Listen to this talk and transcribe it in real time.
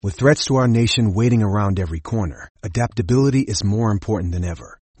With threats to our nation waiting around every corner, adaptability is more important than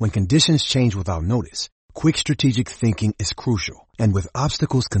ever. When conditions change without notice, quick strategic thinking is crucial. And with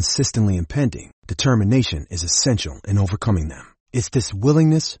obstacles consistently impending, determination is essential in overcoming them. It's this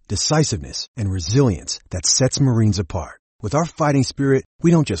willingness, decisiveness, and resilience that sets Marines apart. With our fighting spirit, we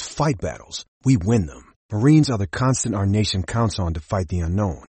don't just fight battles, we win them. Marines are the constant our nation counts on to fight the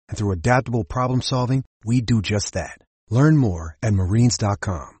unknown. And through adaptable problem solving, we do just that. Learn more at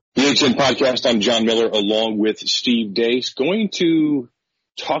marines.com. The HN Podcast, I'm John Miller along with Steve Deace, going to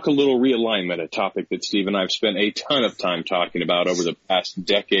talk a little realignment, a topic that Steve and I have spent a ton of time talking about over the past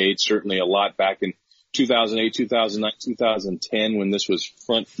decade, certainly a lot back in 2008, 2009, 2010 when this was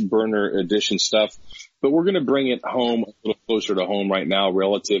front burner edition stuff. But we're going to bring it home, a little closer to home right now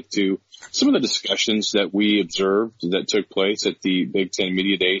relative to some of the discussions that we observed that took place at the Big Ten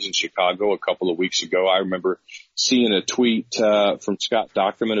Media Days in Chicago a couple of weeks ago. I remember seeing a tweet from Scott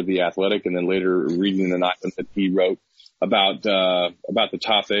Dochterman of The Athletic and then later reading an item that he wrote about the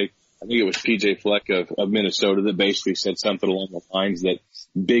topic. I think it was PJ Fleck of Minnesota that basically said something along the lines that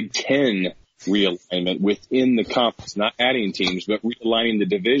Big Ten realignment within the conference, not adding teams, but realigning the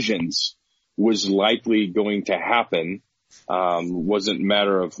divisions was likely going to happen. Wasn't a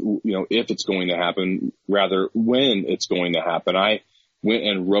matter of, if it's going to happen, rather when it's going to happen. I went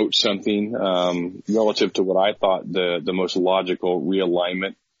and wrote something, relative to what I thought the most logical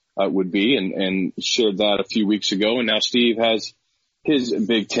realignment, would be and shared that a few weeks ago. And now Steve has his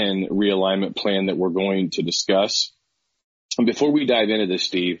Big Ten realignment plan that we're going to discuss. And before we dive into this,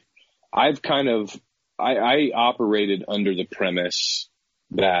 Steve, I operated under the premise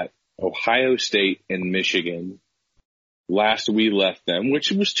that Ohio State and Michigan, last we left them,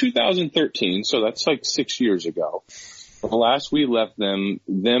 which was 2013, so that's like 6 years ago. The last we left them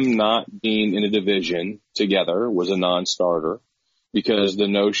not being in a division together was a non-starter because the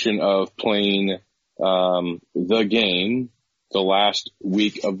notion of playing the game the last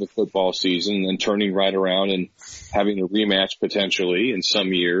week of the football season and turning right around and having a rematch potentially in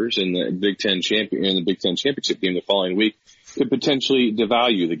some years in the Big Ten championship game the following week could potentially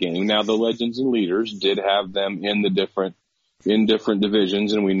devalue the game. Now, the legends and leaders did have them in different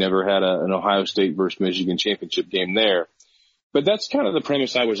divisions, and we never had an Ohio State versus Michigan championship game there. But that's kind of the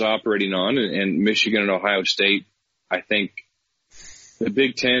premise I was operating on, and Michigan and Ohio State, I think the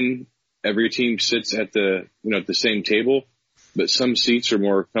Big Ten, every team sits at the same table, but some seats are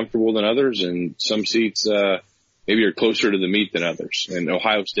more comfortable than others, and some seats, maybe are closer to the meat than others. And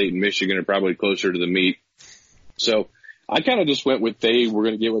Ohio State and Michigan are probably closer to the meat. So I kind of just went with they were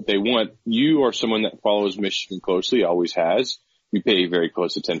going to get what they want. You are someone that follows Michigan closely, always has. You pay very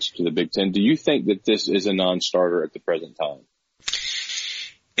close attention to the Big Ten. Do you think that this is a non-starter at the present time?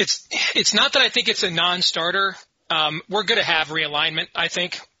 It's not that I think it's a non-starter. We're going to have realignment, I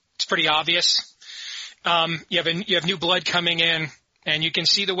think. It's pretty obvious. You have new blood coming in, and you can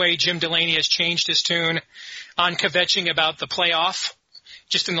see the way Jim Delaney has changed his tune on kvetching about the playoff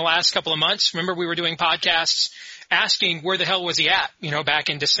just in the last couple of months. Remember, we were doing podcasts asking where the hell was he at, back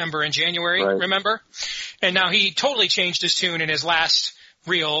in December and January, right. Remember? And now he totally changed his tune in his last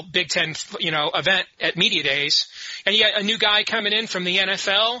real Big Ten, event at Media Days. And you got a new guy coming in from the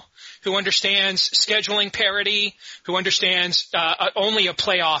NFL who understands scheduling parity, who understands only a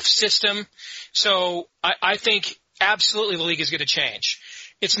playoff system. So I think absolutely the league is going to change.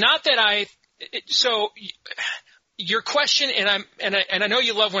 It's not that your question, and I know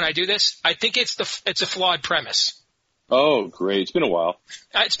you love when I do this. I think it's a flawed premise. Oh, great! It's been a while.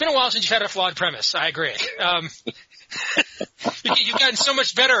 It's been a while since you've had a flawed premise. I agree. You've gotten so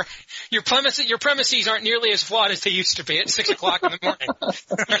much better. Your premises aren't nearly as flawed as they used to be at 6 o'clock in the morning.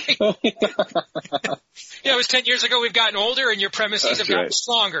 Right? It was 10 years ago. We've gotten older, and your premises have gotten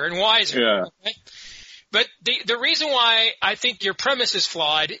stronger and wiser. Yeah. Right? But the reason why I think your premise is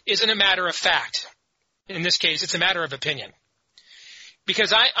flawed isn't a matter of fact. In this case, it's a matter of opinion.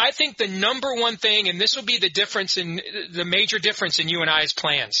 Because I think the number one thing, and this will be the major difference in you and I's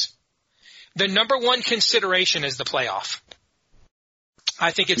plans, the number one consideration is the playoff.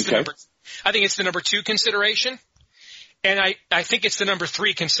 I think it's the number two consideration, and I think it's the number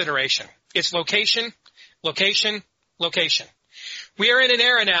three consideration. It's location, location, location. We are in an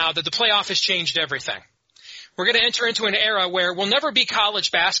era now that the playoff has changed everything. We're going to enter into an era where we'll never be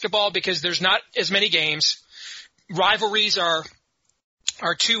college basketball because there's not as many games. Rivalries are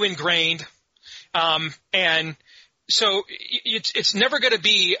too ingrained, and so it's never going to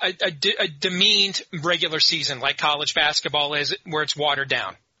be a demeaned regular season like college basketball is, where it's watered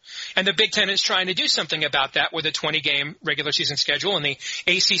down. And the Big Ten is trying to do something about that with a 20-game regular season schedule, and the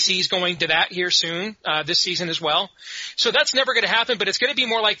ACC is going to that here soon, this season as well. So that's never going to happen, but it's going to be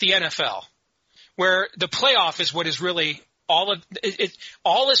more like the NFL, where the playoff is what is really all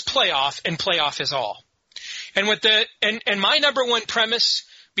is playoff, and playoff is all. And and my number one premise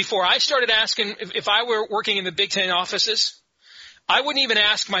before I started asking if I were working in the Big Ten offices, I wouldn't even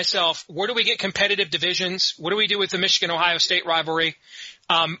ask myself, where do we get competitive divisions? What do we do with the Michigan-Ohio State rivalry?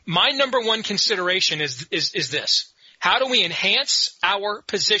 My number one consideration is this. How do we enhance our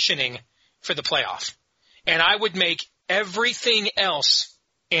positioning for the playoff? And I would make everything else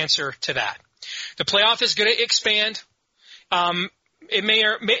answer to that. The playoff is going to expand. It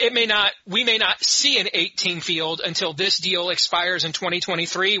may not, we may not see an 18 field until this deal expires in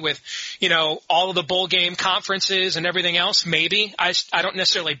 2023 with, all of the bowl game conferences and everything else. Maybe. I don't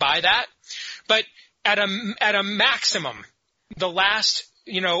necessarily buy that. But at a maximum, the last,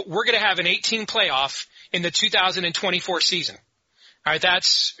 we're going to have an 18 playoff in the 2024 season. All right.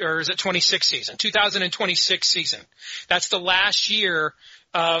 Or is it 26 season? 2026 season. That's the last year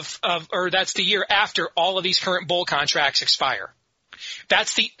or that's the year after all of these current bowl contracts expire.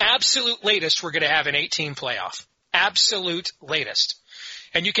 That's the absolute latest we're going to have an 18 playoff. Absolute latest.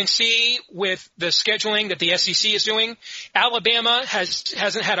 And you can see with the scheduling that the SEC is doing, Alabama hasn't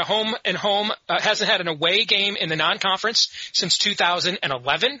had hasn't had an away game in the non-conference since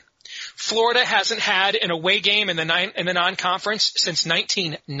 2011. Florida hasn't had an away game in the non-conference since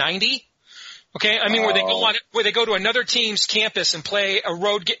 1990. Okay, I mean where they go to another team's campus and play a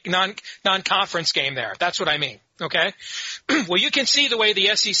road non-conference game there. That's what I mean. Okay, well you can see the way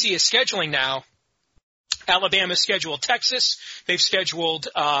the SEC is scheduling now. Alabama's scheduled Texas. They've scheduled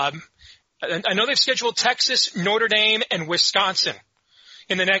I know they've scheduled Texas, Notre Dame, and Wisconsin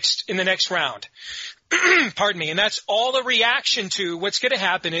in the next round. Pardon me, and that's all a reaction to what's going to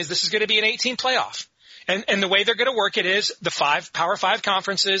happen is this is going to be an 18 playoff. And the way they're going to work it is the Power 5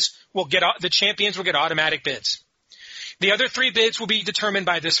 conferences the champions will get automatic bids. The other 3 bids will be determined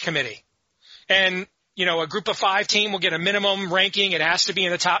by this committee. And, a group of 5 team will get a minimum ranking. It has to be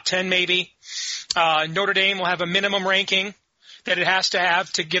in the top 10 maybe. Notre Dame will have a minimum ranking that it has to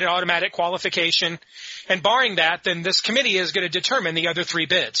have to get an automatic qualification. And barring that, then this committee is going to determine the other 3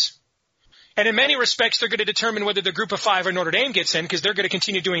 bids. And in many respects, they're going to determine whether the group of 5 or Notre Dame gets in because they're going to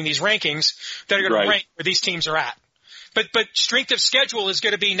continue doing these rankings that are going to rank where these teams are at. But strength of schedule is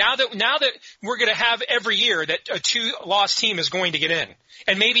going to be now that we're going to have every year that a 2-loss team is going to get in,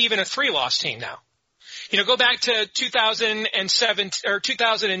 and maybe even a 3-loss team now. Go back to 2007 or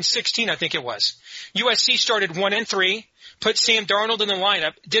 2016, I think it was. USC started 1-3, put Sam Darnold in the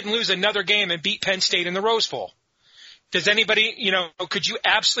lineup, didn't lose another game, and beat Penn State in the Rose Bowl. Does anybody, could you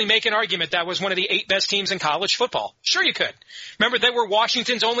absolutely make an argument that was one of the 8 best teams in college football? Sure you could. Remember, they were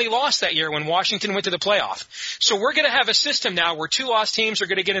Washington's only loss that year when Washington went to the playoff. So we're going to have a system now where 2-loss teams are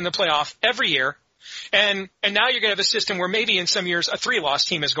going to get in the playoff every year. And now you're going to have a system where maybe in some years a 3-loss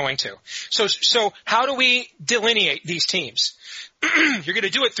team is going to. So how do we delineate these teams? You're going to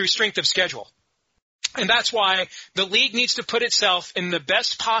do it through strength of schedule. And that's why the league needs to put itself in the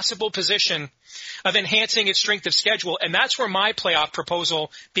best possible position of enhancing its strength of schedule. And that's where my playoff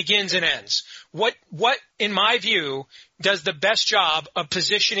proposal begins and ends. What, in my view, does the best job of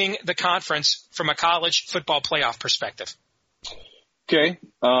positioning the conference from a college football playoff perspective? Okay.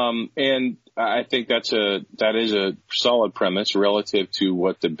 And I think that is a solid premise relative to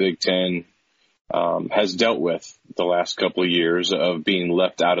what the Big Ten has dealt with the last couple of years of being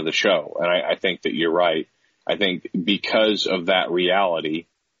left out of the show. And I think that you're right. I think because of that reality,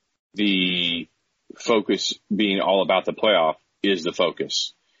 the focus being all about the playoff is the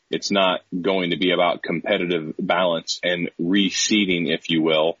focus. It's not going to be about competitive balance and reseeding, if you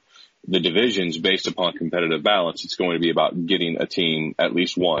will, the divisions based upon competitive balance. It's going to be about getting a team, at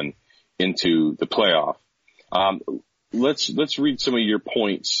least one, into the playoff. Let's read some of your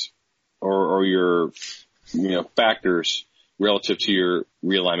points or your factors relative to your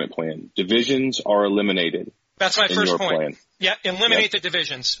realignment plan. Divisions are eliminated. That's my first point. Plan. Yeah, eliminate the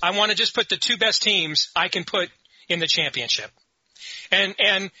divisions. I want to just put the 2 best teams I can put in the championship. And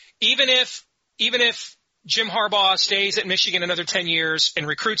even if Jim Harbaugh stays at Michigan another 10 years and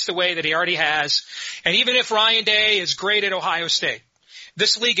recruits the way that he already has, and even if Ryan Day is great at Ohio State,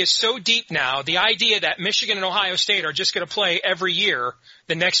 this league is so deep now, the idea that Michigan and Ohio State are just going to play every year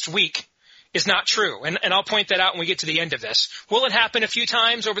the next week is not true. And I'll point that out when we get to the end of this. Will it happen a few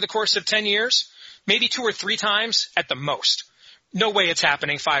times over the course of 10 years? Maybe 2 or 3 times at the most. No way it's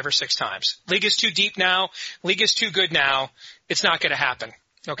happening 5 or 6 times. League is too deep now. League is too good now. It's not going to happen.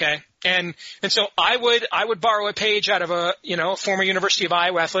 Okay? And so I would borrow a page out of a former University of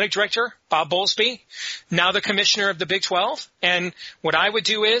Iowa athletic director, Bob Bowlesby, now the commissioner of the Big 12. And what I would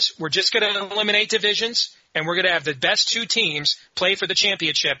do is we're just going to eliminate divisions, and we're going to have the best two teams play for the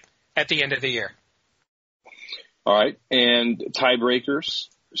championship at the end of the year. All right. And tiebreakers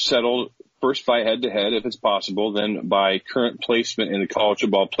settled first by head-to-head, if it's possible, then by current placement in the college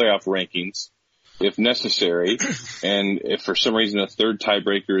football playoff rankings, if necessary. And if for some reason a third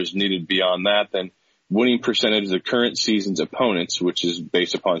tiebreaker is needed beyond that, then winning percentage of the current season's opponents, which is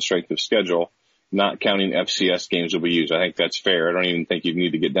based upon strength of schedule, not counting FCS games, will be used. I think that's fair. I don't even think you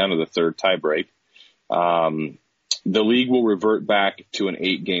need to get down to the third tiebreak. The league will revert back to an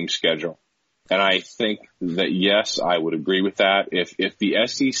 8-game schedule. And I think that, yes, I would agree with that. If the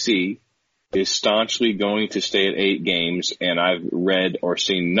SEC is staunchly going to stay at 8 games, and I've read or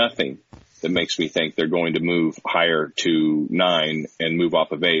seen nothing that makes me think they're going to move higher to 9 and move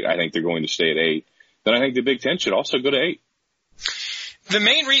off of 8. I think they're going to stay at 8. Then I think the Big Ten should also go to 8. The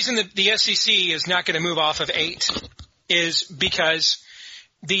main reason that the SEC is not going to move off of 8 is because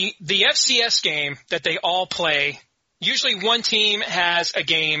the FCS game that they all play, usually one team has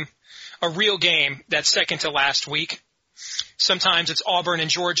a real game that's second to last week. Sometimes it's Auburn and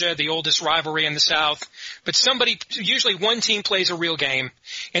Georgia, the oldest rivalry in the South. But usually one team plays a real game,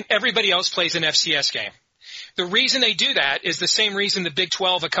 and everybody else plays an FCS game. The reason they do that is the same reason the Big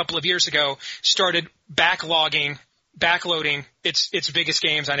 12 a couple of years ago started backloading its biggest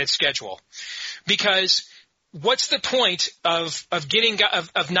games on its schedule. Because what's the point of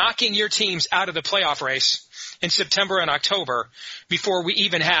knocking your teams out of the playoff race in September and October before we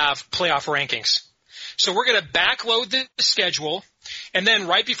even have playoff rankings? So we're going to backload the schedule, and then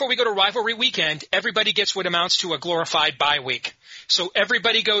right before we go to rivalry weekend, everybody gets what amounts to a glorified bye week. So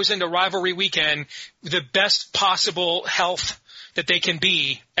everybody goes into rivalry weekend the best possible health that they can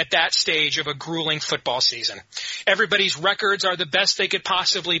be at that stage of a grueling football season. Everybody's records are the best they could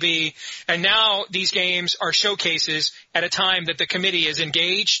possibly be, and now these games are showcases at a time that the committee is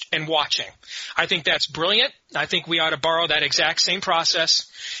engaged and watching. I think that's brilliant. I think we ought to borrow that exact same process.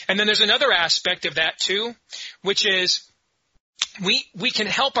 And then there's another aspect of that too, which is we can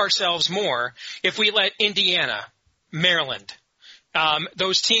help ourselves more if we let Indiana, Maryland,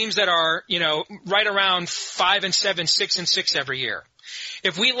 those teams that are, right around 5-7, 6-6 every year.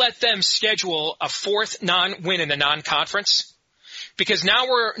 If we let them schedule a fourth non-win in the non-conference, because now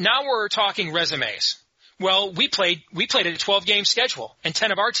we're talking resumes. Well, we played a 12-game schedule, and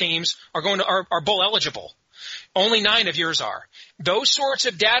 10 of our teams are bowl eligible. Only 9 of yours are. Those sorts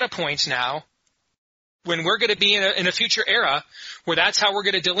of data points now, when we're going to be in a future era where that's how we're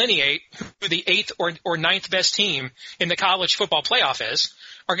going to delineate who the 8th or 9th best team in the college football playoff is,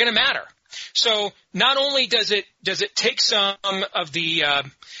 are going to matter. So not only does it take some of the,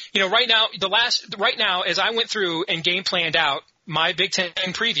 right now, as I went through and game planned out my Big Ten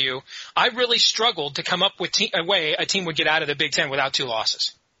preview, I really struggled to come up with a way a team would get out of the Big Ten without 2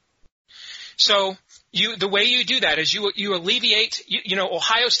 losses. So the way you do that is you alleviate,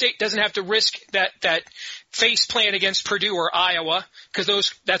 Ohio State doesn't have to risk that face plant against Purdue or Iowa,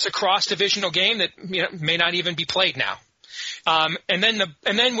 because that's a cross-divisional game that may not even be played now. And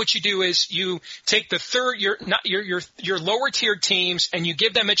then what you do is you take the third, your lower tiered teams, and you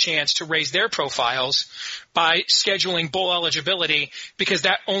give them a chance to raise their profiles by scheduling bowl eligibility, because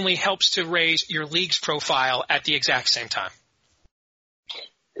that only helps to raise your league's profile at the exact same time.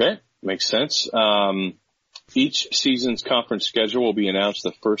 Okay. Makes sense. Each season's conference schedule will be announced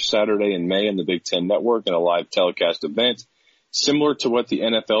the first Saturday in May on the Big Ten Network in a live telecast event, similar to what the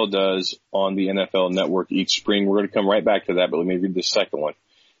NFL does on the NFL Network each spring. We're going to come right back to that, but let me read the second one.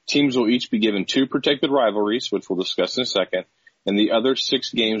 Teams will each be given 2 protected rivalries, which we'll discuss in a second, and the other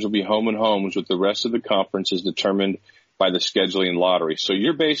 6 games will be home and homes, with the rest of the conference is determined by the scheduling lottery. So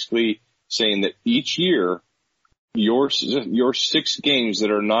you're basically saying that each year, your 6 games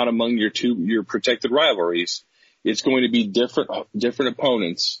that are not among your protected rivalries, it's going to be different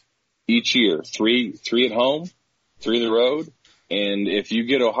opponents each year. 3 at home, 3 on the road. And if you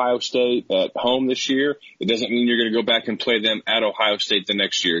get Ohio State at home this year, it doesn't mean you're going to go back and play them at Ohio State the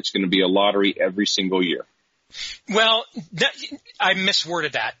next year. It's going to be a lottery every single year. Well, I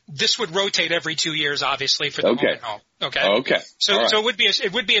misworded that. This would rotate every 2 years, obviously, for the home and home. Okay. So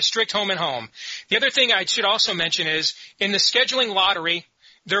it would be a strict home and home. The other thing I should also mention is in the scheduling lottery,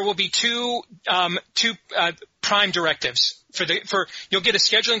 there will be two prime directives you'll get a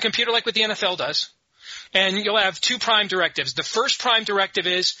scheduling computer like what the NFL does, and you'll have 2 prime directives. The first prime directive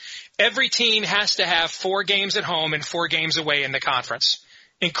is every team has to have 4 games at home and 4 games away in the conference,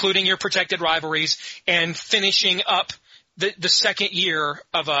 including your protected rivalries, and finishing up the second year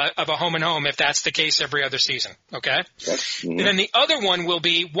of a home and home if that's the case every other season. Okay. Mm-hmm. And then the other one will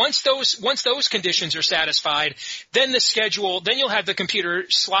be once those conditions are satisfied, then then you'll have the computer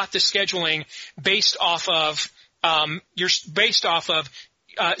slot the scheduling based off of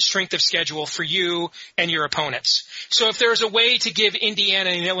strength of schedule for you and your opponents. So if there's a way to give Indiana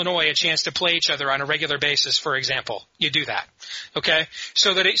and Illinois a chance to play each other on a regular basis, for example, you do that. Okay?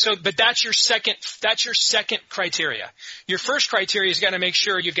 But that's your second criteria. Your first criteria is got to make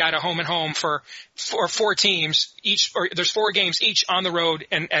sure you've got a home and home for four teams each, or there's 4 games each on the road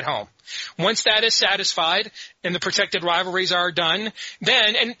and at home. Once that is satisfied and the protected rivalries are done,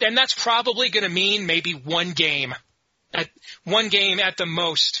 then, and that's probably going to mean maybe one game at the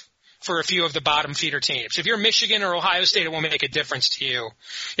most for a few of the bottom feeder teams. If you're Michigan or Ohio State, it won't make a difference to you.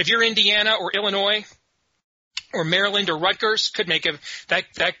 If you're Indiana or Illinois or Maryland or Rutgers,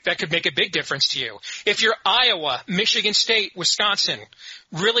 that could make a big difference to you. If you're Iowa, Michigan State, Wisconsin,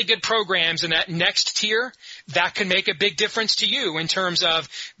 really good programs in that next tier, that can make a big difference to you in terms of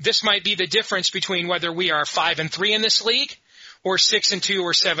this might be the difference between whether we are 5-3 in this league or 6-2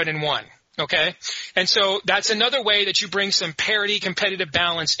 or 7-1. Okay? And so that's another way that you bring some parity, competitive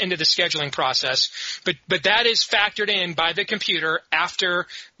balance into the scheduling process. But that is factored in by the computer after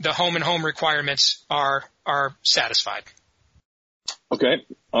the home and home requirements are satisfied. Okay.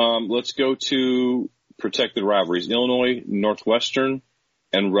 Let's go to protected rivalries. Illinois, Northwestern,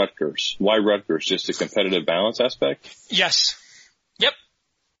 and Rutgers. Why Rutgers? Just a competitive balance aspect? Yes. Yep.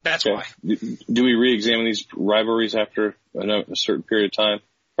 That's okay. why. Do we re-examine these rivalries after a certain period of time?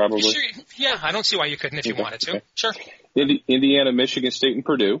 Probably. Sure. Yeah, I don't see why you couldn't if you wanted to. Okay. Sure. Indiana, Michigan State, and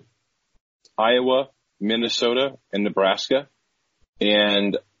Purdue. Iowa, Minnesota, and Nebraska.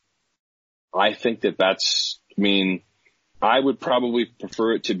 And I think I would probably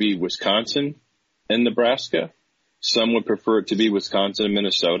prefer it to be Wisconsin and Nebraska. Some would prefer it to be Wisconsin and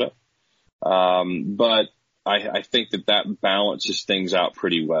Minnesota. But I think that balances things out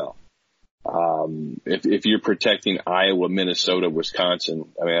pretty well. If you're protecting Iowa, Minnesota, Wisconsin,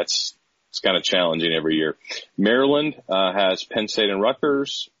 I mean, it's kind of challenging every year. Maryland, has Penn State and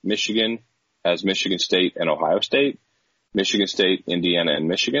Rutgers. Michigan has Michigan State and Ohio State. Michigan State, Indiana, and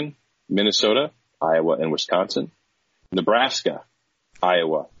Michigan. Minnesota, Iowa, and Wisconsin. Nebraska,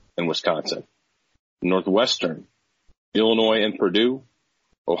 Iowa, and Wisconsin. Northwestern, Illinois, and Purdue.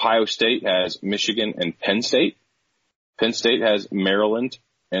 Ohio State has Michigan and Penn State. Penn State has Maryland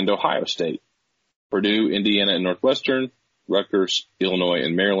and Ohio State. Purdue, Indiana, and Northwestern. Rutgers, Illinois,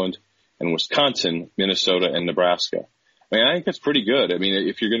 and Maryland. And Wisconsin, Minnesota, and Nebraska. I mean, I think that's pretty good. I mean,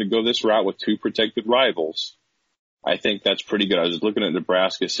 if you're going to go this route with 2 protected rivals, I think that's pretty good. I was looking at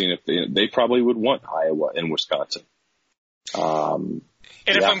Nebraska, seeing if they probably would want Iowa and Wisconsin.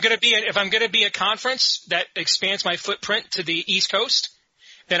 If I'm going to be a conference that expands my footprint to the East Coast,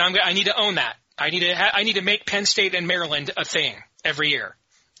 then I need to own that. I need to make Penn State and Maryland a thing every year.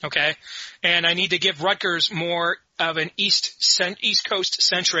 Okay. And I need to give Rutgers more of an East Coast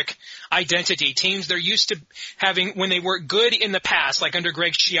centric identity. Teams they're used to having when they were good in the past, like under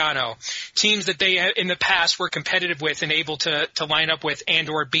Greg Schiano, teams that they in the past were competitive with and able to line up with and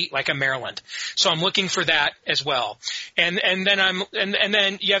or beat, like a Maryland. So I'm looking for that as well. And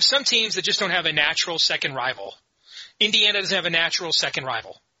then you have some teams that just don't have a natural second rival. Indiana doesn't have a natural second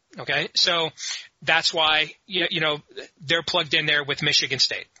rival. Okay. So that's why, they're plugged in there with Michigan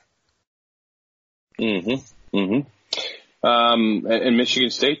State. And Michigan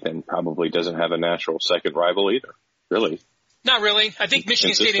State then probably doesn't have a natural second rival either, really. Not really. I think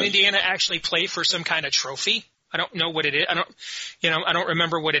Michigan State and Indiana actually play for some kind of trophy. I don't know what it is. I don't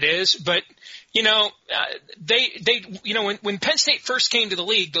remember what it is, but, when Penn State first came to the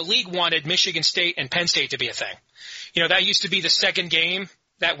league wanted Michigan State and Penn State to be a thing. That used to be the second game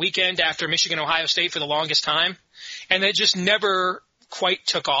that weekend after Michigan, Ohio State for the longest time. And it just never quite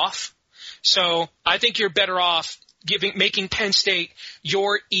took off. So I think you're better off making Penn State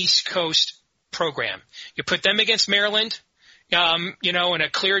your East Coast program. You put them against Maryland, in a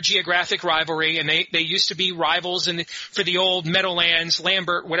clear geographic rivalry, and they used to be rivals for the old Meadowlands,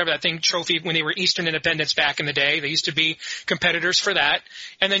 Lambert, whatever that thing, trophy when they were Eastern Independents back in the day. They used to be competitors for that.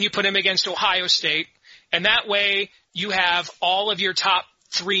 And then you put them against Ohio State, and that way you have all of your top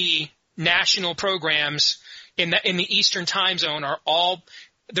 3 national programs in the Eastern time zone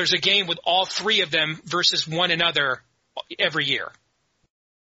there's a game with all 3 of them versus one another every year.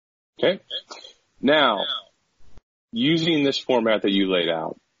 Okay. Now, using this format that you laid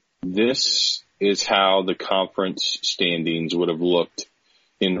out, this is how the conference standings would have looked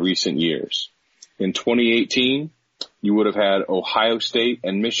in recent years. In 2018, you would have had Ohio State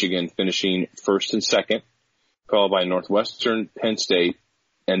and Michigan finishing first and second. followed by Northwestern, Penn State,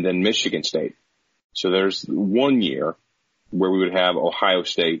 and then Michigan State. So there's 1 year where we would have Ohio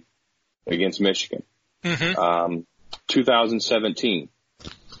State against Michigan. 2017,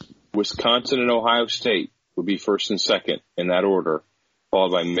 Wisconsin and Ohio State would be first and second in that order,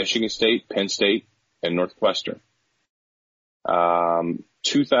 followed by Michigan State, Penn State, and Northwestern.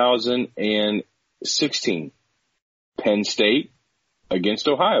 2016, Penn State against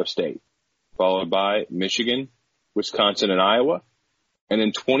Ohio State, followed by Michigan, Wisconsin, and Iowa. And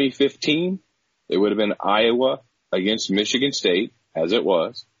in 2015, it would have been Iowa against Michigan State, as it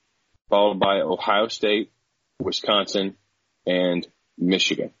was, followed by Ohio State, Wisconsin, and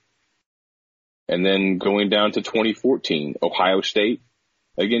Michigan. And then going down to 2014, Ohio State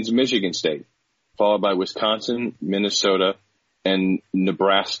against Michigan State, followed by Wisconsin, Minnesota, and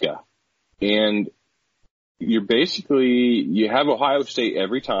Nebraska. And you have Ohio State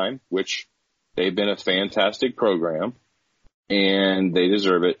every time, which they've been a fantastic program, and they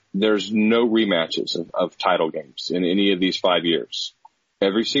deserve it. There's no rematches of title games in any of these 5 years.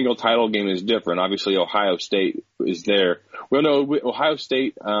 Every single title game is different. Obviously, Ohio State is there. Well, no, Ohio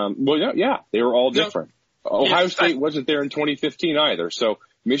State, they were all different. Ohio State wasn't there in 2015 either. So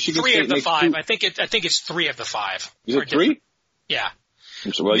Michigan State three of the five. I think it's 3 of the 5. Is it 3? Yeah.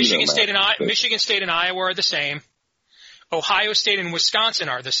 Well, Michigan State and Iowa are the same. Ohio State and Wisconsin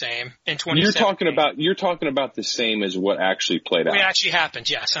are the same in 2017. You're talking about the same as what actually played out. What actually happened?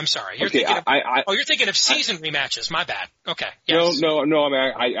 Yes, I'm sorry. You're thinking of season rematches. My bad. Okay. Yes. No. I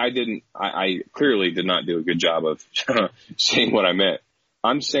mean, I didn't. I clearly did not do a good job of saying what I meant.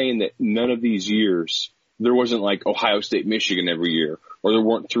 I'm saying that none of these years there wasn't like Ohio State, Michigan every year, or there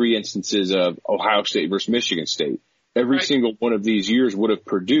weren't 3 instances of Ohio State versus Michigan State. Every single one of these years would have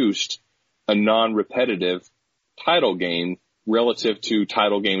produced a non-repetitive title game relative to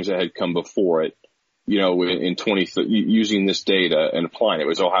title games that had come before it, in using this data and applying it. It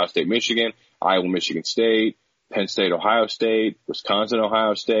was Ohio State, Michigan, Iowa, Michigan State, Penn State, Ohio State, Wisconsin,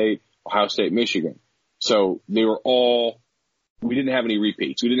 Ohio State, Michigan. So they were we didn't have any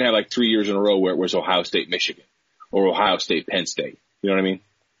repeats. We didn't have like 3 years in a row where it was Ohio State, Michigan or Ohio State, Penn State. You know what I mean?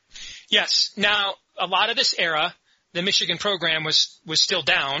 Yes. Now, a lot of this era, the Michigan program was still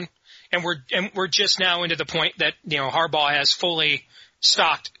down. And we're just now into the point that, Harbaugh has fully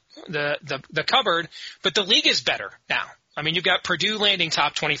stocked the cupboard, but the league is better now. I mean, you've got Purdue landing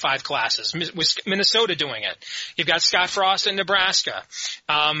top 25 classes, Minnesota doing it. You've got Scott Frost in Nebraska.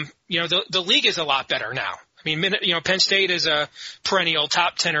 The league is a lot better now. I mean, Penn State is a perennial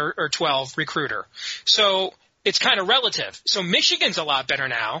top 10 or 12 recruiter. So it's kind of relative. So Michigan's a lot better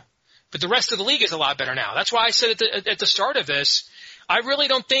now, but the rest of the league is a lot better now. That's why I said at the start of this, I really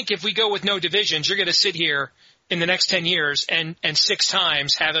don't think if we go with no divisions, you're going to sit here in the next 10 years and 6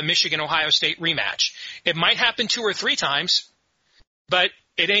 times have a Michigan-Ohio State rematch. It might happen 2 or 3 times, but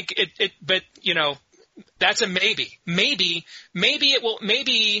that's a maybe. Maybe it will,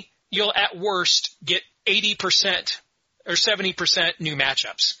 maybe you'll at worst get 80% or 70% new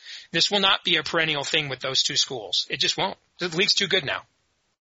matchups. This will not be a perennial thing with those 2 schools. It just won't. The league's too good now.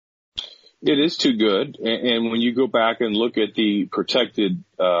 It is too good, and when you go back and look at the protected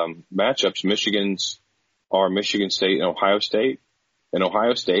matchups, Michigan's are Michigan State and Ohio State's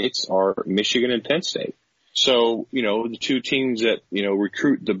are Michigan and Penn State. So, the 2 teams that,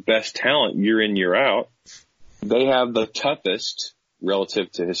 recruit the best talent year in, year out, they have the toughest,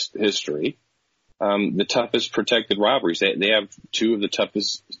 relative to history, the toughest protected rivalries. They have 2 of the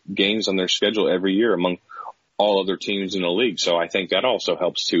toughest games on their schedule every year among all other teams in the league. So I think that also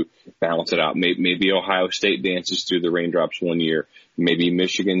helps to balance it out. Maybe Ohio State dances through the raindrops one year, maybe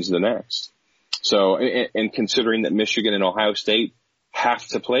Michigan's the next. So, and considering that Michigan and Ohio State have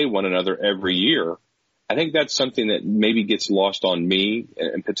to play one another every year, I think that's something that maybe gets lost on me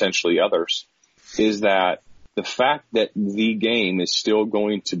and potentially others, is that the fact that the game is still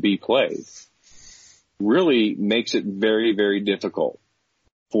going to be played really makes it very, very difficult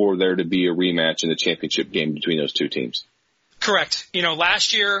for there to be a rematch in the championship game between those 2 teams. Correct.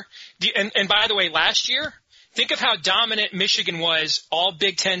 Last year, and by the way, last year, think of how dominant Michigan was all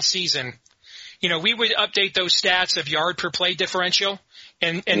Big Ten season. We would update those stats of yard per play differential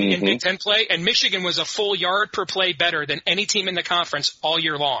in Big Ten play, and Michigan was a full yard per play better than any team in the conference all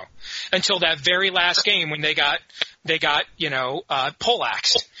year long until that very last game when they got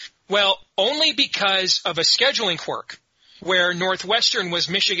poleaxed. Well, only because of a scheduling quirk, where Northwestern was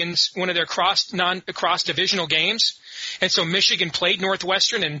Michigan's one of their cross divisional games, and so Michigan played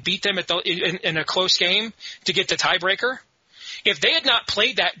Northwestern and beat them in a close game to get the tiebreaker. If they had not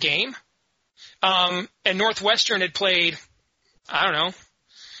played that game, and Northwestern had played, I don't know,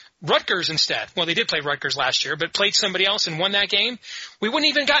 Rutgers instead, well, they did play Rutgers last year, but played somebody else and won that game, we wouldn't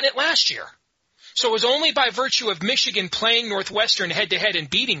even gotten it last year. So it was only by virtue of Michigan playing Northwestern head-to-head and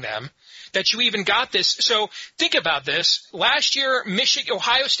beating them that you even got this. So think about this. Last year,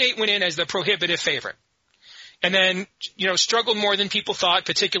 Ohio State went in as the prohibitive favorite. And then, struggled more than people thought,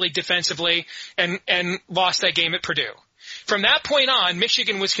 particularly defensively, and lost that game at Purdue. From that point on,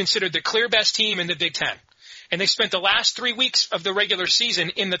 Michigan was considered the clear best team in the Big Ten. And they spent the last 3 weeks of the regular season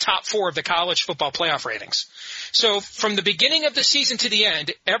in the top 4 of the college football playoff ratings. So from the beginning of the season to the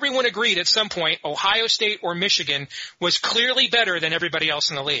end, everyone agreed at some point Ohio State or Michigan was clearly better than everybody else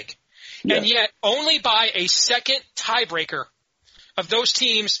in the league. Yes. And yet only by a second tiebreaker of those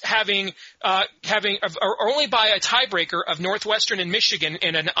teams or only by a tiebreaker of Northwestern and Michigan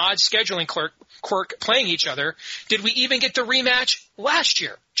in an odd scheduling quirk playing each other did we even get the rematch last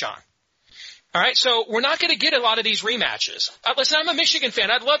year, John. All right, so we're not going to get a lot of these rematches. Listen, I'm a Michigan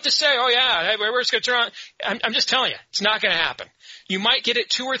fan. I'd love to say, oh, yeah, we're just going to turn on. I'm just telling you, it's not going to happen. You might get it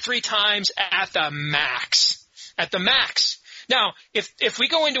 2 or 3 times at the max. At the max. Now, if we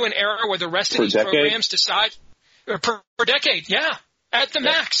go into an era where the rest of these programs decide per decade, yeah, at the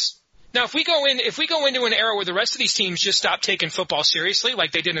max. Now, if we go into an era where the rest of these teams just stop taking football seriously,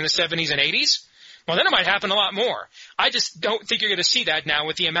 like they did in the 70s and 80s, well, then it might happen a lot more. I just don't think you're going to see that now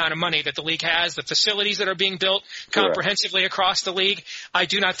with the amount of money that the league has, the facilities that are being built comprehensively across the league. I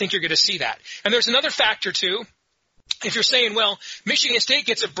do not think you're going to see that. And there's another factor, too. If you're saying, well, Michigan State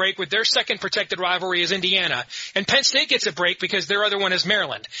gets a break with their second protected rivalry is Indiana, and Penn State gets a break because their other one is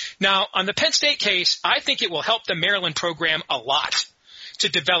Maryland. Now, on the Penn State case, I think it will help the Maryland program a lot to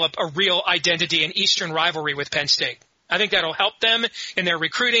develop a real identity and Eastern rivalry with Penn State. I think that'll help them in their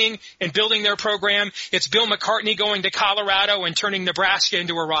recruiting and building their program. It's Bill McCartney going to Colorado and turning Nebraska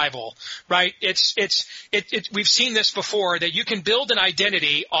into a rival, right? We've seen this before, that you can build an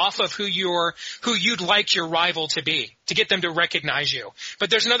identity off of who you'd like your rival to be, to get them to recognize you. But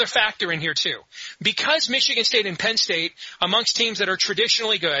there's another factor in here too. Because Michigan State and Penn State, amongst teams that are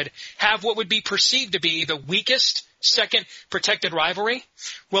traditionally good, have what would be perceived to be the weakest second protected rivalry.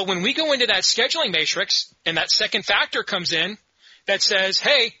 Well, when we go into that scheduling matrix and that second factor comes in that says,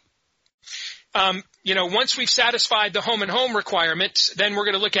 hey, once we've satisfied the home and home requirements, then we're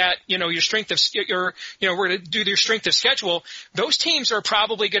going to look at, your strength of, we're going to do your strength of schedule. Those teams are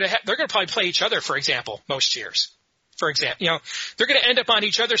probably they're going to probably play each other, for example, most years. For example, they're going to end up on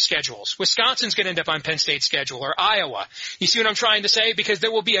each other's schedules. Wisconsin's going to end up on Penn State's schedule, or Iowa. You see what I'm trying to say? Because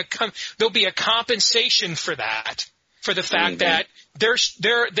there'll be a compensation for that, for the fact that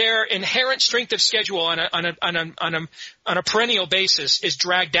their inherent strength of schedule on a perennial basis is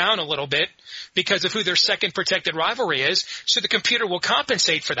dragged down a little bit because of who their second protected rivalry is. So the computer will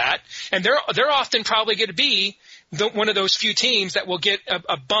compensate for that, and they're often probably going to be one of those few teams that will get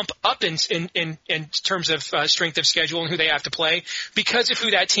a bump up in terms of strength of schedule and who they have to play because of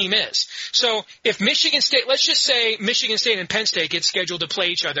who that team is. So if Michigan State, let's just say Michigan State and Penn State get scheduled to play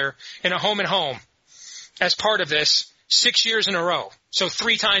each other in a home and home as part of this 6 years in a row, so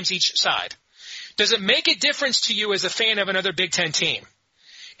 3 times each side. Does it make a difference to you as a fan of another Big Ten team?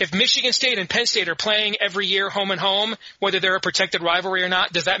 If Michigan State and Penn State are playing every year home and home, whether they're a protected rivalry or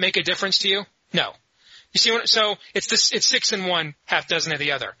not, does that make a difference to you? No. You see so it's 6 in one, half dozen of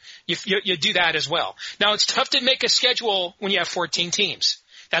the other. You do that as well. Now, it's tough to make a schedule when you have 14 teams.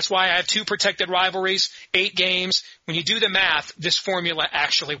 That's why I have 2 protected rivalries, 8 games. When you do the math, this formula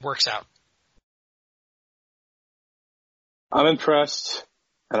actually works out. I'm impressed,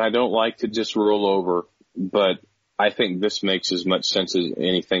 and I don't like to just roll over, but I think this makes as much sense as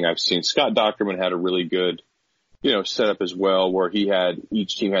anything I've seen. Scott Docterman had a really good, setup as well, where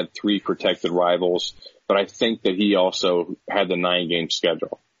each team had 3 protected rivals, but I think that he also had the 9-game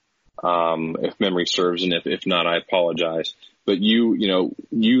schedule, if memory serves, and if not, I apologize. But you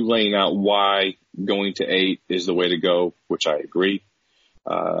laying out why going to 8 is the way to go, which I agree.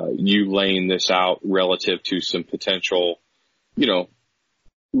 You laying this out relative to some potential,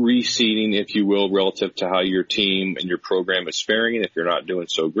 reseeding, if you will, relative to how your team and your program is faring. And if you're not doing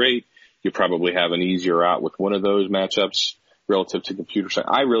so great, you probably have an easier out with one of those matchups relative to computer science.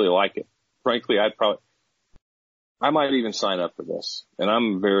 I really like it. Frankly, I might even sign up for this. And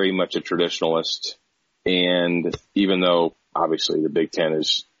I'm very much a traditionalist. And even though obviously the Big Ten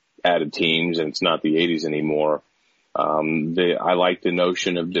has added teams and it's not the 80s anymore, I like the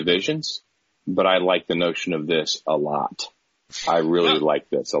notion of divisions, but I like the notion of this a lot. I really like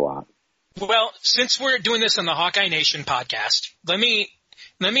this a lot. Well, since we're doing this on the Hawkeye Nation podcast, let me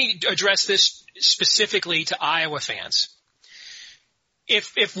address this specifically to Iowa fans.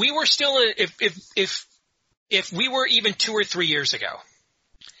 If we were still if we were even 2 or 3 years ago,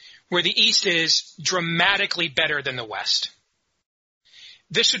 where the East is dramatically better than the West.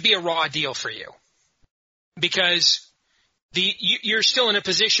 This would be a raw deal for you because you're still in a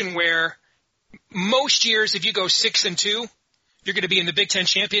position where most years, if you go 6-2, you're going to be in the Big Ten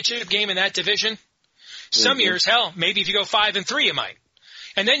championship game in that division. Some years, hell, maybe if you go 5-3, you might.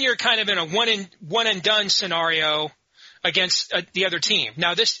 And then you're kind of in a one and done scenario against the other team.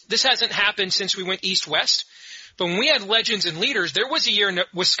 Now, this hasn't happened since we went East-West, but when we had legends and leaders, there was a year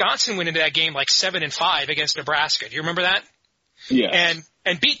Wisconsin went into that game like 7-5 against Nebraska. Do you remember that? Yeah.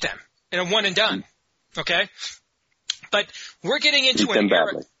 And beat them in a one and done. Okay? But we're getting into an era.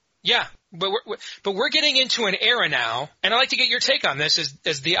 Badly. Yeah. But we're getting into an era now, and I'd like to get your take on this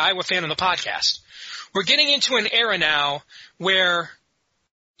as the Iowa fan on the podcast. We're getting into an era now where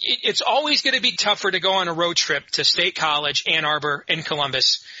it's always going to be tougher to go on a road trip to State College, Ann Arbor, and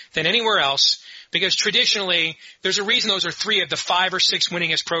Columbus than anywhere else because traditionally there's a reason those are 3 of the 5 or 6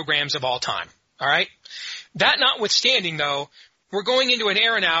 winningest programs of all time. All right? That notwithstanding, though, we're going into an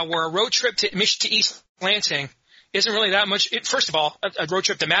era now where a road trip to East Lansing isn't really that much. First of all, a road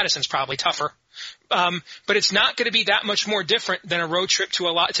trip to Madison's probably tougher, but it's not going to be that much more different than a road trip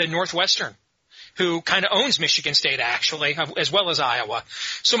to Northwestern, who kind of owns Michigan State actually, as well as Iowa.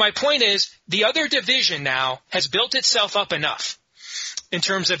 So my point is, the other division now has built itself up enough in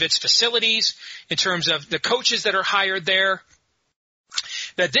terms of its facilities, in terms of the coaches that are hired there,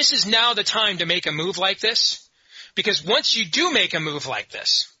 that this is now the time to make a move like this. Because once you do make a move like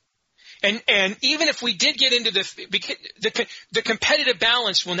this, and even if we did get into the competitive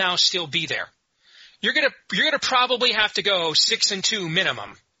balance will now still be there. You're gonna probably have to go 6-2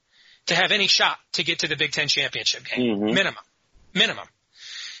 minimum to have any shot to get to the Big Ten championship game. Mm-hmm. Minimum.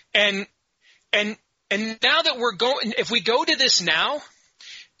 And now that we're going, if we go to this now,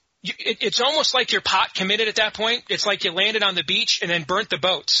 it's almost like you're pot committed at that point. It's like you landed on the beach and then burnt the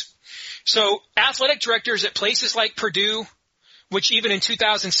boats. So athletic directors at places like Purdue, which even in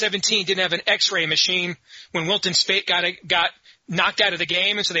 2017 didn't have an X-ray machine when Wilton Speight got knocked out of the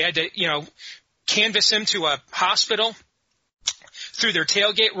game, and so they had to, canvass him to a hospital through their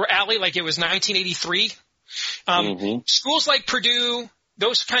tailgate alley like it was 1983. Schools like Purdue,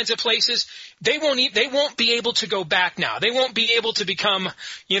 those kinds of places, they won't be able to go back now. They won't be able to become,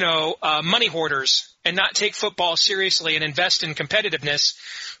 money hoarders and not take football seriously and invest in competitiveness,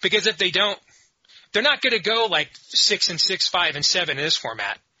 because if they don't, they're not going to go like 6-6, 5-7 in this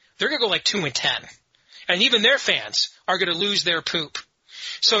format. They're going to go like 2-10. And even their fans are going to lose their poop.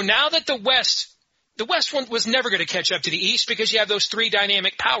 So now that the West one was never going to catch up to the East because you have those 3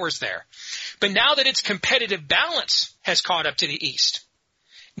 dynamic powers there. But now that its competitive balance has caught up to the East,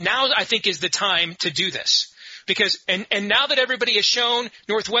 now I think is the time to do this. Because, and now that everybody has shown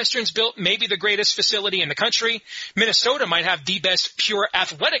Northwestern's built maybe the greatest facility in the country, Minnesota might have the best pure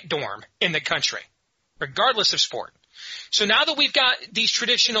athletic dorm in the country, regardless of sport. So now that we've got these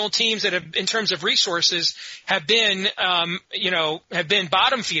traditional teams that have, in terms of resources, have been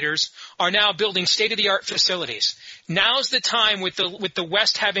bottom feeders, are now building state-of-the-art facilities. Now's the time with the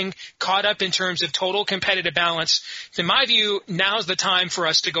West having caught up in terms of total competitive balance. In my view, now's the time for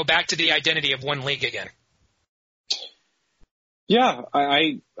us to go back to the identity of one league again. Yeah,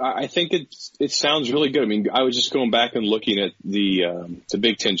 I think it sounds really good. I mean, I was just going back and looking at the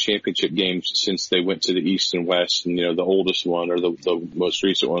Big Ten championship games since they went to the East and West, and the oldest one or the most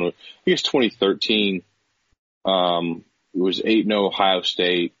recent one, I guess 2013. It was 8-0 Ohio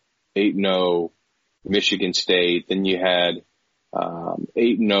State, 8-0 Michigan State. Then you had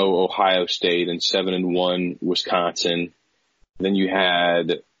 8-0 Ohio State and 7-1 Wisconsin. Then you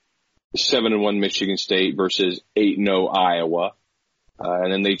had 7-1 Michigan State versus 8-0 Iowa.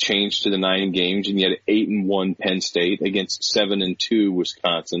 And then they changed to the 9 games, and you had 8-1 Penn State against 7-2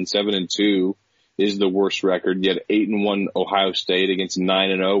 Wisconsin. 7-2 is the worst record. You had 8-1 Ohio State against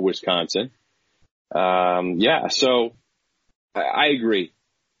 9-0 Wisconsin. So I agree.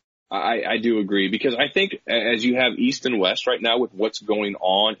 I do agree, because I think as you have East and West right now with what's going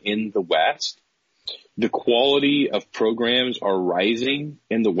on in the West, the quality of programs are rising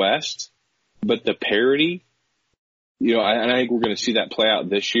in the West, but the parity, and I think we're going to see that play out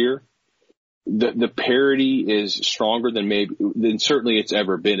this year. The parity is stronger than certainly it's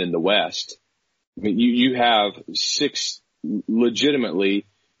ever been in the West. I mean, you have 6 legitimately.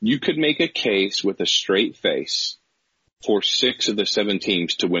 You could make a case with a straight face for 6 of the 7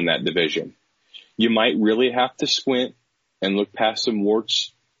 teams to win that division. You might really have to squint and look past some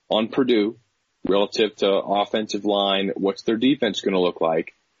warts on Purdue relative to offensive line. What's their defense going to look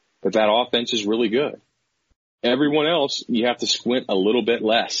like? But that offense is really good. Everyone else, you have to squint a little bit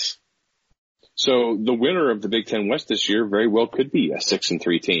less. So the winner of the Big Ten West this year very well could be a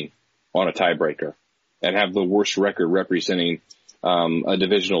 6-3 team. on a tiebreaker and have the worst record representing a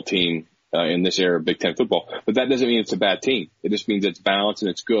divisional team in this era of Big Ten football. But that doesn't mean it's a bad team. It just means it's balanced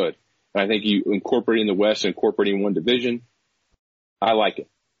and it's good. And I think you incorporating the West, incorporating one division, I like it.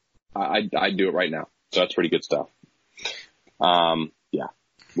 I'd do it right now. So that's pretty good stuff. Yeah,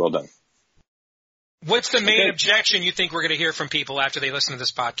 well done. What's the main objection you think we're going to hear from people after they listen to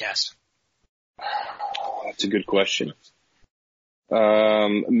this podcast? That's a good question.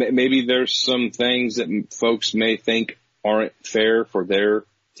 Maybe there's some things that folks may think aren't fair for their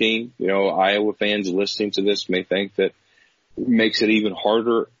team. You know, Iowa fans listening to this may think that makes it even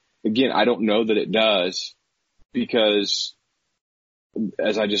harder. Again, I don't know that it does because,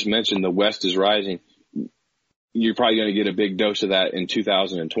 as I just mentioned, the West is rising. You're probably going to get a big dose of that in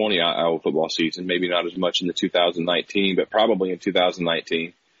 2020 Iowa football season. Maybe not as much in the 2019, but probably in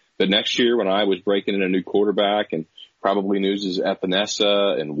 2019. But next year when Iowa's breaking in a new quarterback and probably loses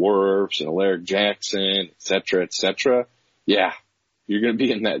Epinesa and Wirfs and Alaric Jackson, et cetera, yeah, you're going to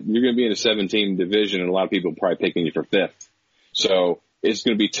be in that. You're going to be in a 17 division, and a lot of people are probably picking you for fifth. So it's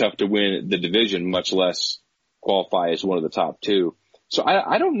going to be tough to win the division, much less qualify as one of the top two. So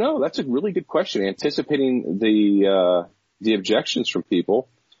I don't know. That's a really good question. Anticipating the objections from people,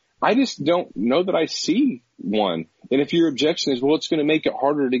 I just don't know that I see one. And if your objection is, well, it's going to make it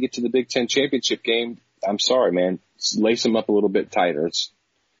harder to get to the Big Ten championship game, I'm sorry, man. Lace them up a little bit tighter.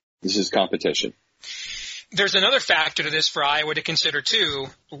 This is competition. There's another factor to this for Iowa to consider, too.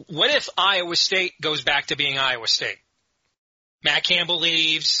 What if Iowa State goes back to being Iowa State? Matt Campbell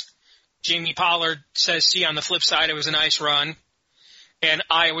leaves. Jamie Pollard says, see, on the flip side, it was a nice run. And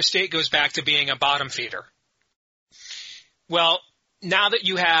Iowa State goes back to being a bottom feeder. Well, now that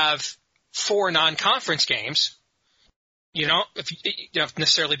you have 4 non-conference games, you don't have to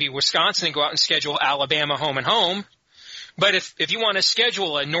necessarily be Wisconsin and go out and schedule Alabama home and home. But if you want to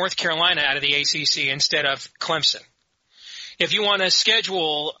schedule a North Carolina out of the ACC instead of Clemson, if you want to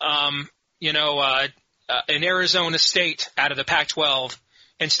schedule, an Arizona State out of the Pac-12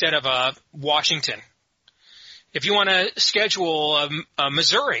 instead of Washington, if you want to schedule a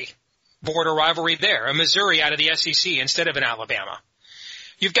Missouri border rivalry there, a Missouri out of the SEC instead of an Alabama,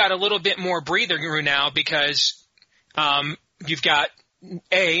 you've got a little bit more breathing room now because you've got,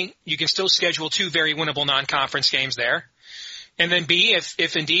 you can still schedule 2 very winnable non-conference games there. And then B,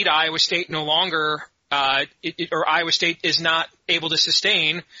 if indeed Iowa State no longer or Iowa State is not able to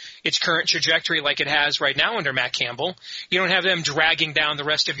sustain its current trajectory like it has right now under Matt Campbell, you don't have them dragging down the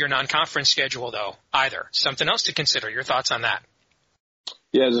rest of your non-conference schedule, though, either. Something else to consider. Your thoughts on that?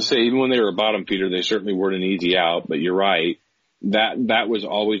 Yeah, as I say, even when they were a bottom feeder, they certainly weren't an easy out, but you're right. That was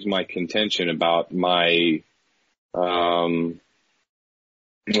always my contention about my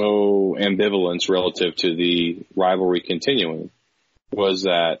ambivalence relative to the rivalry continuing, was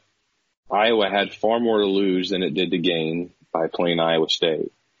that Iowa had far more to lose than it did to gain by playing Iowa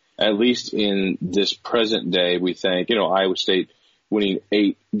State. At least in this present day, we think, Iowa State winning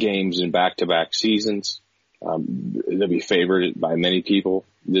 8 games in back-to-back seasons. They'll be favored by many people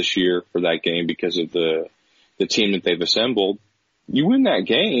this year for that game because of the team that they've assembled. You win that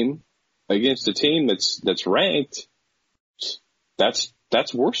game against a team that's ranked, that's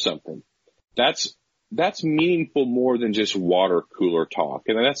worth something. That's meaningful more than just water cooler talk.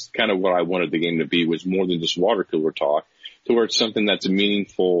 And that's kind of what I wanted the game to be, was more than just water cooler talk, to where it's something that's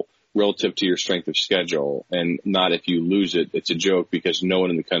meaningful relative to your strength of schedule, and not if you lose it, it's a joke because no one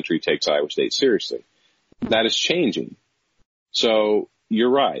in the country takes Iowa State seriously. That is changing. So you're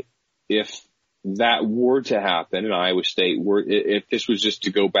right. If that were to happen in Iowa State, if this was just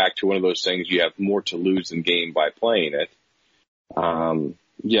to go back to one of those things, you have more to lose than gain by playing it.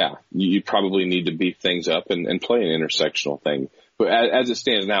 Yeah, you probably need to beef things up and play an intersectional thing. But as it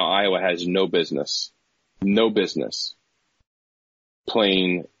stands now, Iowa has no business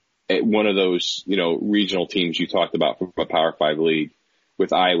playing one of those, regional teams you talked about from a Power 5 league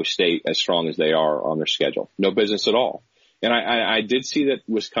with Iowa State as strong as they are on their schedule. No business at all. And I did see that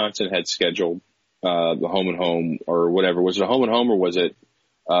Wisconsin had scheduled the home and home or whatever. Was it a home and home or was it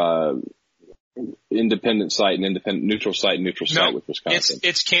independent site and independent neutral site with Wisconsin?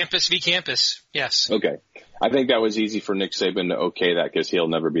 It's campus v. campus. Yes. Okay. I think that was easy for Nick Saban to okay that because he'll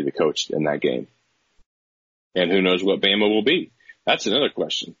never be the coach in that game. And who knows what Bama will be? That's another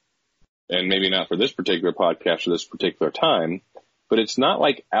question. And maybe not for this particular podcast or this particular time, but it's not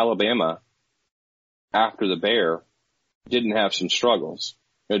like Alabama after the Bear didn't have some struggles.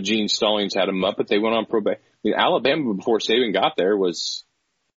 Gene Stallings had them up, but they went on probation. Alabama before Saban got there was,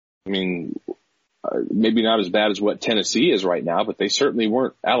 maybe not as bad as what Tennessee is right now, but they certainly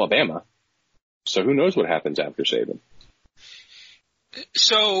weren't Alabama. So who knows what happens after Saban?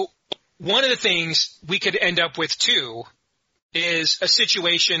 So one of the things we could end up with too is a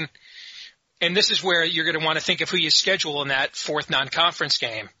situation, and this is where you're going to want to think of who you schedule in that fourth non-conference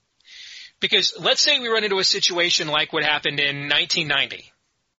game. Because let's say we run into a situation like what happened in 1990,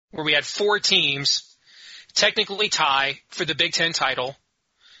 where we had 4 teams technically tie for the Big Ten title,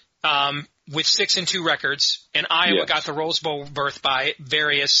 with 6-2 records, and Iowa got the Rose Bowl berth by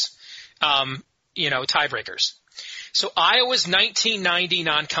various, tiebreakers. So Iowa's 1990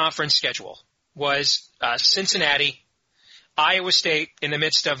 non-conference schedule was Cincinnati, Iowa State in the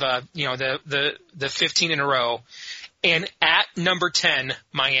midst of the 15 in a row, and at number 10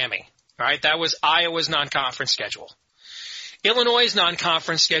 Miami. All right, that was Iowa's non-conference schedule. Illinois'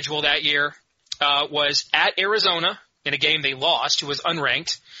 non-conference schedule that year was at Arizona in a game they lost, who was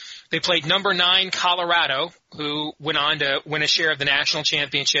unranked. They played number 9 Colorado, who went on to win a share of the national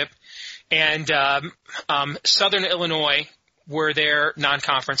championship, and Southern Illinois were their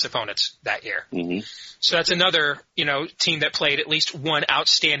non-conference opponents that year. Mm-hmm. So that's another, team that played at least one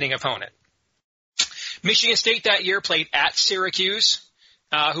outstanding opponent. Michigan State that year played at Syracuse,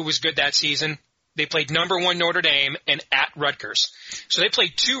 who was good that season. They played number 1 Notre Dame and at Rutgers. So they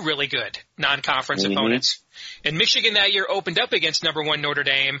played 2 really good non-conference opponents. And Michigan that year opened up against number 1 Notre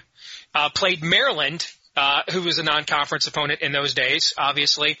Dame, played Maryland, who was a non-conference opponent in those days,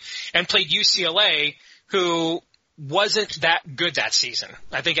 obviously, and played UCLA, who wasn't that good that season.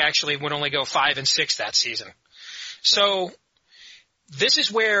 I think actually would only go 5-6 that season. So this is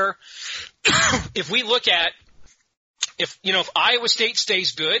where, if we look at, if Iowa State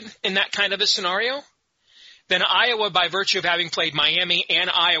stays good in that kind of a scenario, then Iowa, by virtue of having played Miami and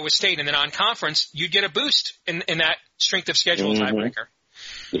Iowa State in the non-conference, you'd get a boost in that strength of schedule tiebreaker.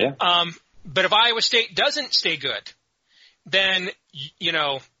 Yeah. But if Iowa State doesn't stay good, then,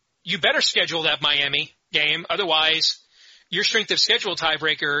 you better schedule that Miami game. Otherwise, your strength of schedule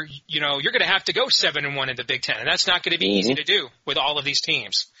tiebreaker, you're going to have to go 7-1 in the Big Ten. And that's not going to be easy to do with all of these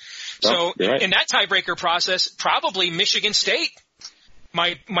teams. So in that tiebreaker process, probably Michigan State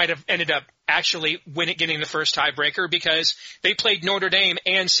might have ended up actually getting the first tiebreaker because they played Notre Dame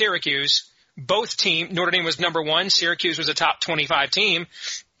and Syracuse. Both Notre Dame was number 1, Syracuse was a top 25 team.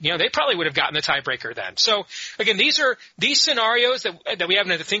 They probably would have gotten the tiebreaker then. So again, these scenarios that we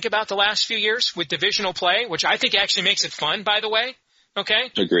haven't had to think about the last few years with divisional play, which I think actually makes it fun, by the way.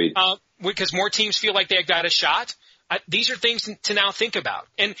 Okay? Agreed. Because more teams feel like they've got a shot. These are things to now think about.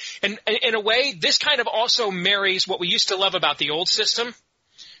 And in a way, this kind of also marries what we used to love about the old system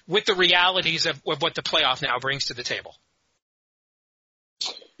with the realities of what the playoff now brings to the table.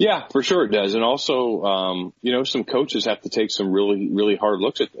 Yeah, for sure it does. And also, some coaches have to take some really, really hard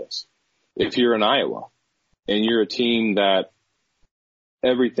looks at this. If you're in Iowa and you're a team that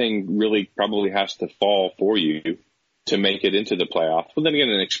everything really probably has to fall for you to make it into the playoff. But then again,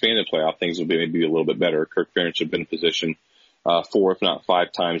 in an expanded playoff, things will be maybe a little bit better. Kirk Ferentz had been in position 4, if not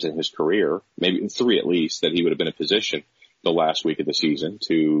 5 times in his career, maybe 3 at least, that he would have been in position the last week of the season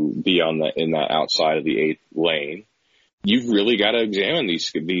to be in that outside of the 8th lane. You've really got to examine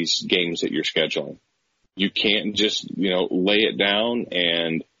these games that you're scheduling. You can't just, lay it down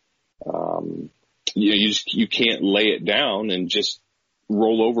and, you can't lay it down and just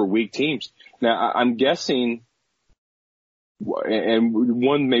roll over weak teams. Now, I'm guessing, and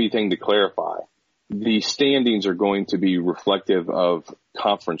one maybe thing to clarify, the standings are going to be reflective of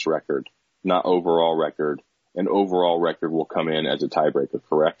conference record, not overall record. An overall record will come in as a tiebreaker,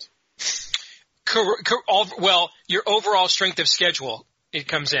 correct? Well, your overall strength of schedule, it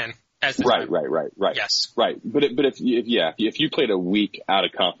comes in as the right. Yes. Right. But if you played a week out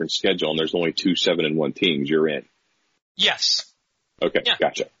of conference schedule and there's only 2 7-1 teams, you're in. Yes. Okay. Yeah.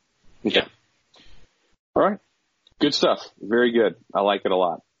 Gotcha. Okay. Yeah. All right. Good stuff. Very good. I like it a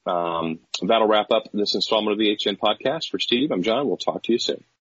lot. That'll wrap up this installment of the HN podcast. For Steve, I'm John. We'll talk to you soon.